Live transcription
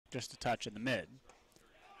just a touch in the mid.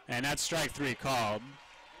 And that's strike 3 called.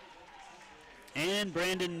 And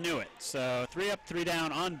Brandon knew it. So 3 up, 3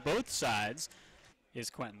 down on both sides is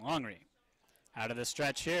Quentin Longry. Out of the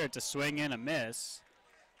stretch here, it's a swing and a miss.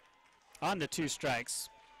 On to 2 strikes.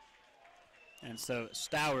 And so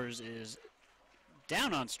Stowers is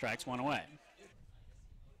down on strikes, 1 away.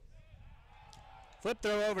 Flip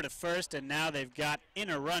throw over to first, and now they've got in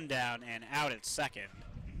a rundown and out at second.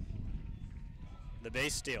 The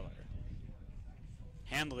base stealer.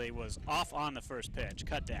 Handley was off on the first pitch,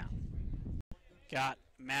 cut down. Got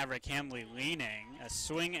Maverick Handley leaning, a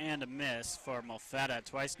swing and a miss for Molfetta,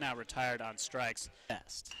 twice now retired on strikes.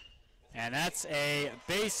 Best. And that's a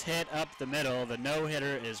base hit up the middle. The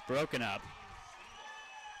no-hitter is broken up.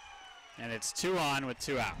 And it's 2 on with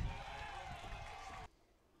 2 out.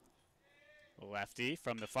 Lefty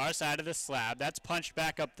from the far side of the slab. That's punched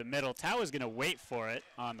back up the middle. Tao is going to wait for it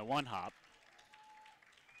on the 1-hop.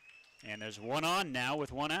 And there's 1 on now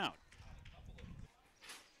with 1 out.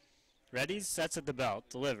 Reddy's sets at the belt,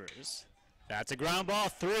 delivers. That's a ground ball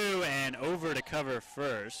through and over to cover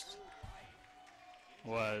first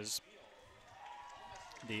was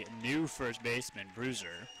the new first baseman,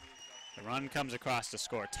 Bruiser. The run comes across to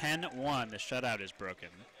score. 10-1, the shutout is broken.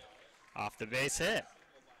 Off the base hit.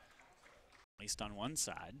 At least on one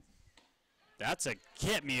side. That's a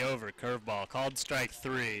get-me-over curveball, called strike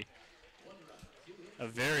 3. A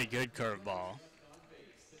very good curveball.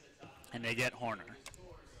 And they get Horner.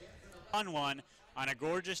 1-1 on a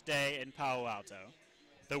gorgeous day in Palo Alto.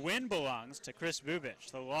 The win belongs to Chris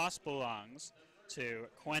Bubich. The loss belongs to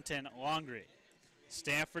Quentin Longry.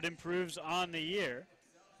 Stanford improves on the year.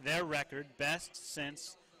 Their record best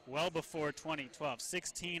since well before 2012,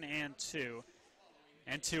 16-2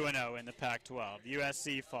 and 2-0 in the Pac-12.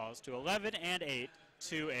 USC falls to 11-8,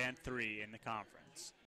 2-3 in the conference.